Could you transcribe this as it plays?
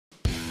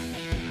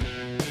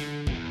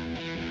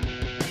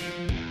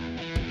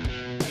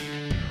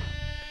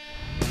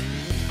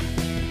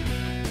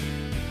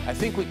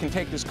think we can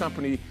take this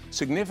company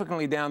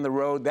significantly down the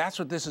road. That's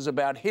what this is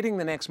about, hitting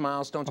the next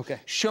milestones,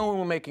 showing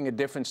we're making a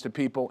difference to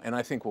people, and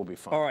I think we'll be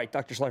fine. All right,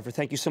 Dr. Schleifer,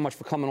 thank you so much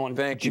for coming on.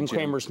 Thank you, Jim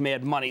Cramer's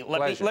Mad Money.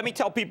 Let me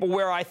tell people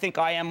where I think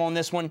I am on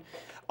this one.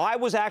 I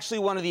was actually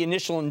one of the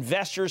initial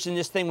investors in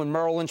this thing when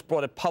Merrill Lynch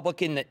brought it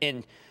public in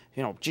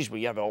you know, geez,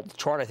 we have an old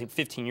chart, I think,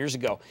 15 years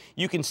ago.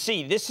 You can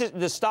see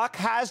the stock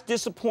has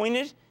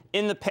disappointed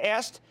in the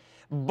past,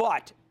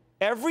 but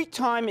every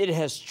time it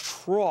has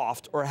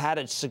troughed or had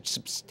a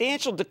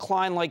substantial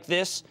decline like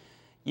this,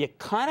 you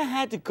kind of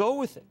had to go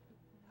with it.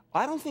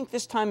 I don't think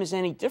this time is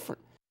any different.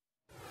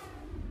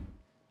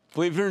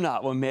 Believe it or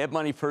not, when Mad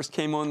Money first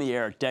came on the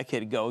air a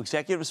decade ago,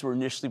 executives were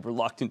initially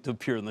reluctant to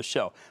appear on the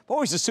show. I've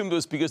always assumed it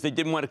was because they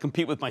didn't want to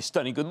compete with my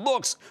stunning good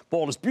looks,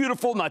 bald is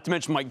beautiful, not to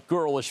mention my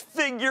girlish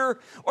figure,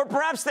 or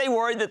perhaps they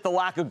worried that the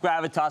lack of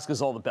gravitas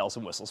was all the bells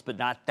and whistles, but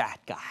not that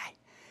guy.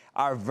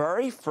 Our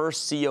very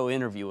first CEO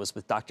interview was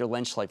with Dr.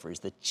 Len Schleifer.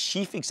 He's the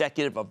chief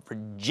executive of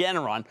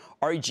Regeneron,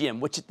 REGM,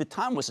 which at the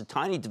time was a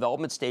tiny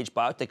development stage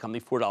biotech company,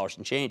 $4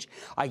 and change.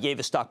 I gave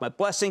the stock my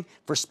blessing.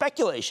 For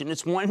speculation,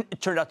 it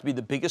turned out to be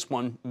the biggest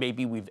one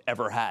maybe we've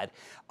ever had.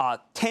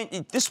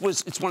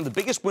 It's one of the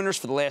biggest winners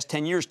for the last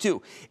 10 years,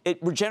 too.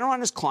 Regeneron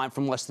has climbed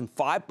from less than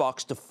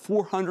 $5 to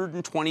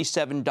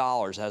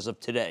 $427 as of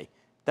today.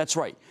 That's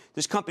right.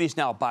 This company is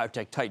now a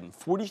biotech titan,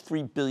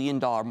 $43 billion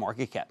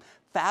market cap.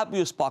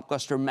 Fabulous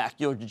blockbuster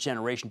macular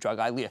degeneration drug,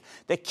 Eylea,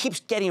 that keeps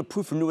getting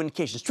approved for new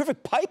indications.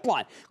 Terrific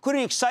pipeline,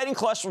 including an exciting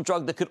cholesterol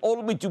drug that could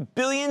ultimately do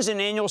billions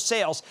in annual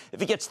sales if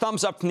it gets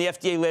thumbs up from the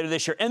FDA later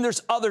this year. And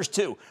there's others,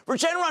 too.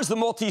 Regeneron's the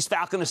Maltese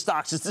Falcon of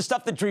stocks. It's the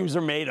stuff that dreams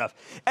are made of.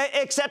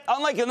 Except,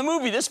 unlike in the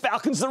movie, this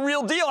Falcon's the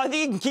real deal. I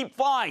think it can keep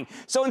flying.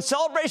 So in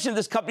celebration of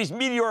this company's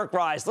meteoric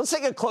rise, let's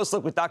take a close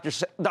look with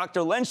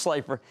Dr. Len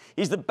Schleifer.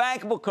 He's the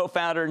bankable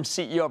co-founder and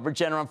CEO of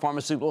Regeneron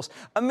Pharmaceuticals,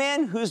 a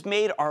man who's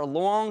made our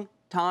long-time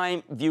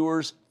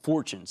viewers'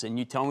 fortunes, and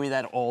you tell me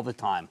that all the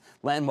time.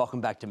 Len,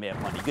 welcome back to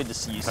Mad Money. Good to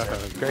see you, sir.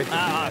 Great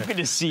to be good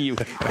to see you.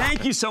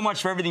 Thank you so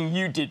much for everything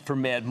you did for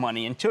Mad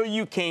Money. Until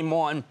you came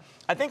on,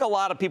 I think a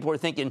lot of people are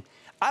thinking,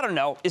 I don't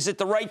know, is it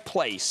the right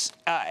place?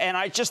 And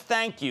I just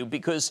thank you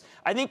because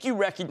I think you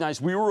recognize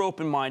we were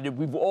open-minded.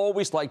 We've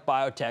always liked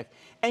biotech.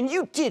 And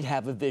you did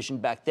have a vision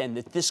back then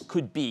that this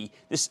could be,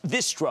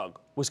 this drug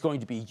was going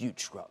to be a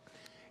huge drug.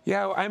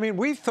 Yeah, I mean,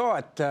 we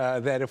thought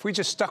that if we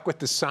just stuck with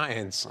the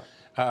science,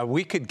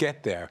 we could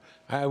get there.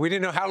 We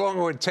didn't know how long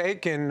it would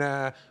take,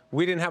 and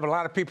we didn't have a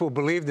lot of people who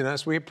believed in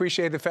us. We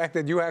appreciate the fact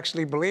that you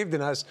actually believed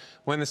in us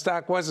when the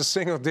stock was a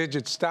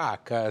single-digit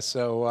stock.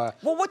 Well,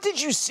 what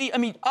did you see? I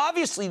mean,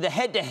 obviously, the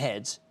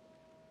head-to-heads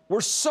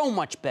were so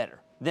much better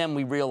than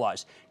we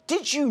realized.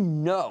 Did you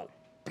know?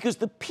 Because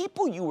the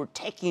people you were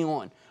taking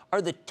on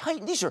are the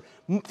titan. These are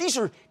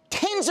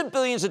tens of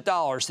billions of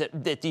dollars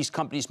that these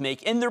companies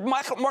make, and their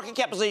market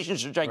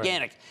capitalizations are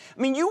gigantic. Right.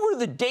 I mean, you were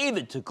the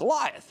David to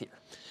Goliath here.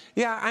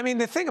 Yeah, I mean,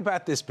 the thing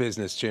about this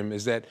business, Jim,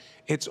 is that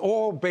it's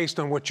all based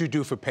on what you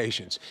do for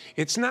patients.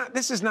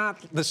 This is not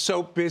the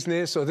soap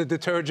business or the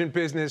detergent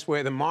business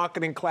where the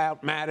marketing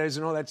clout matters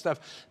and all that stuff.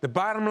 The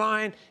bottom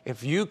line,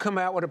 if you come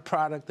out with a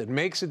product that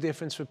makes a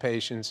difference for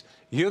patients,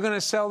 you're going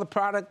to sell the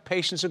product,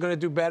 patients are going to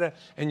do better,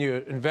 and your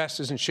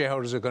investors and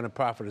shareholders are going to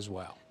profit as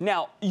well.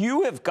 Now,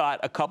 you have got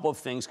a couple of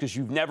things because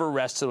you've never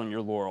rested on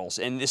your laurels,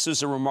 and this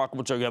is a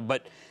remarkable drug,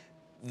 but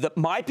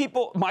my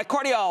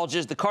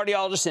cardiologists, the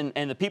cardiologists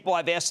and the people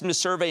I've asked them to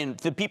survey and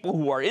the people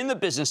who are in the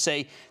business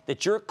say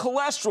that your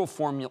cholesterol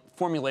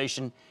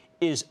formulation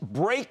is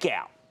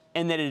breakout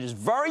and that it is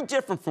very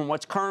different from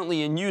what's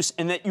currently in use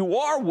and that you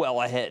are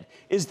well ahead.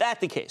 Is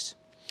that the case?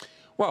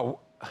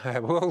 Well,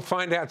 we'll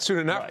find out soon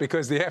enough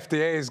because the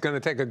FDA is going to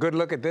take a good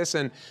look at this,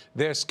 and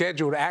their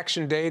scheduled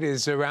action date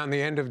is around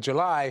the end of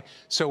July.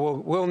 So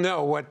we'll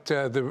know what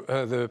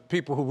the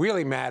people who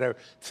really matter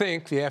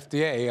think, the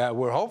FDA.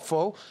 We're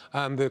hopeful.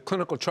 The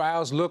clinical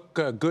trials look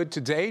good to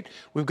date.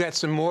 We've got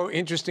some more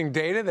interesting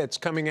data that's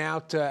coming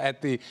out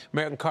at the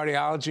American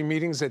Cardiology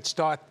meetings that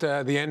start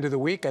the end of the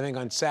week, I think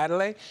on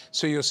Saturday.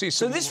 So you'll see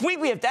some. So this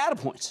week we have data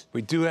points.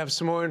 We do have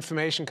some more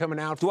information coming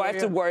out. Do I have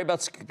to worry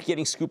about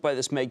getting scooped by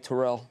this Meg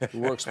Terrell?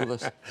 Works with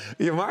us.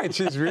 You might.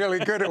 She's really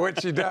good at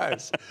what she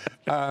does,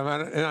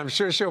 and I'm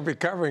sure she'll be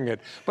covering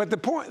it. But the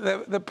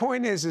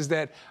point is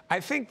that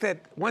I think that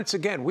once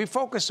again we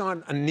focus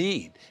on a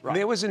need. Right.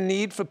 There was a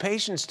need for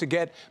patients to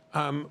get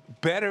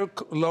better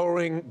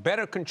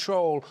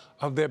control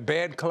of their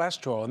bad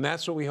cholesterol, and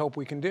that's what we hope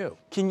we can do.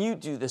 Can you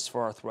do this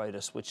for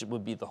arthritis, which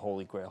would be the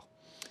holy grail?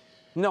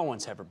 No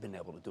one's ever been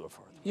able to do it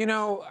for them. You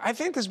know, I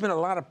think there's been a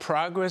lot of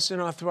progress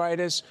in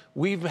arthritis.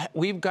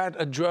 We've got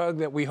a drug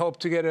that we hope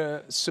to get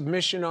a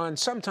submission on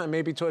sometime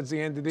maybe towards the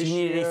end of this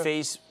year. Do you need any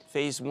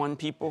phase one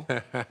people.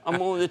 I'm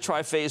willing to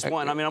try phase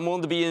one. I mean, I'm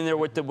willing to be in there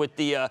with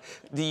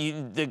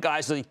the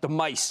guys like the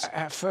mice.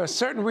 For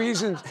certain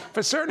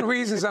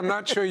reasons, I'm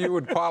not sure you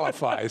would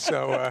qualify.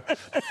 So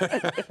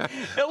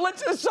now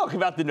let's talk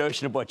about the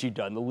notion of what you've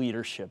done, the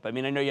leadership. I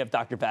mean, I know you have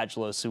Dr.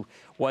 Vagelos, who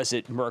was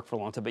at Merck for a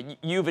long time, but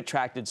you've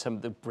attracted some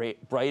of the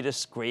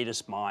brightest,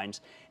 greatest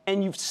minds,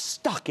 and you've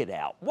stuck it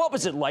out. What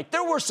was it like?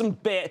 There were some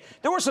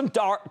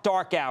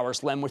dark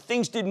hours, Len, where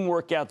things didn't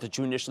work out that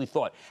you initially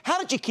thought. How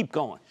did you keep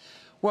going?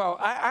 Well,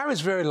 I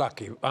was very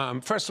lucky.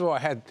 First of all, I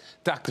had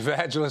Dr.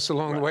 Vagelos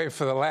along the way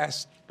for the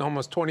last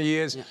almost 20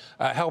 years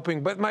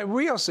helping. But my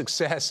real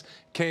success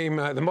came,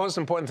 the most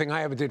important thing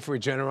I ever did for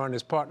Regeneron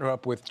is partner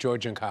up with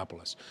George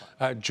Yancopoulos.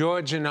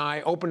 George and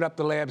I opened up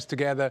the labs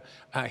together.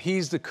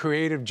 He's the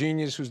creative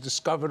genius who's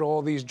discovered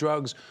all these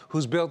drugs,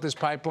 who's built this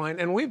pipeline,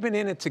 and we've been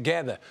in it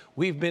together.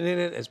 We've been in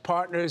it as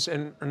partners,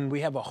 and we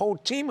have a whole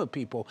team of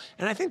people.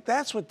 And I think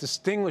that's what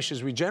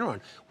distinguishes Regeneron.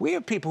 We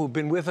have people who've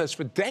been with us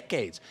for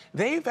decades.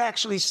 They've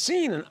actually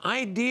seen an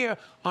idea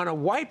on a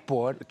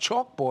whiteboard, a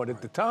chalkboard at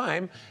the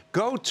time,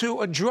 go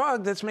to a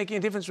drug that's making a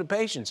difference for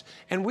patients.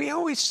 And we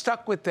always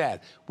stuck with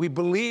that. We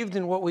believed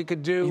in what we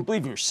could do. You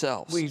believe in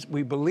yourselves.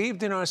 We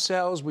believed in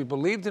ourselves. We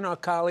believed in our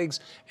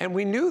colleagues. And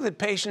we knew that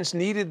patients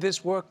needed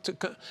this work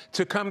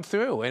to come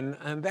through.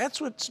 And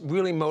that's what's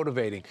really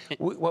motivating.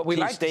 What we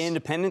Can like you stay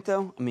independent,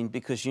 though? I mean,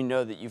 because you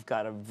know that you've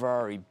got a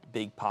very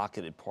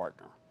big-pocketed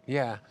partner.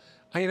 Yeah.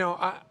 You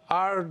know,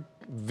 our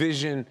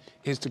vision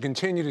is to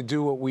continue to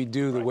do what we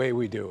do the way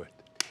we do it.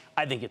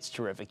 I think it's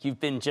terrific.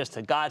 You've been just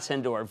a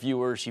godsend to our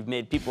viewers. You've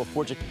made people a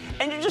fortune.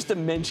 And you're just a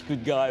mensch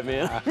good guy,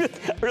 man. I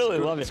really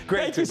love it. It's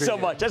great Thank you so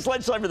much. That's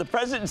Leonard Schleifer, the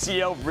president and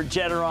CEO of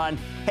Regeneron.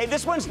 Hey,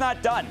 this one's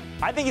not done.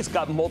 I think it's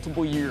got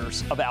multiple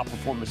years of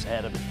outperformance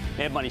ahead of it.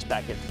 Mad Money's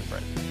back into the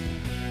break.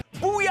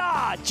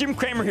 Booyah! Jim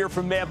Cramer here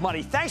from Mad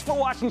Money. Thanks for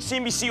watching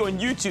CNBC on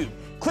YouTube.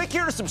 Click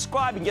here to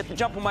subscribe and get the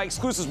jump on my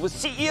exclusives with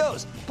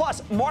CEOs,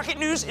 plus market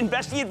news,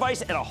 investing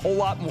advice, and a whole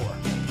lot more.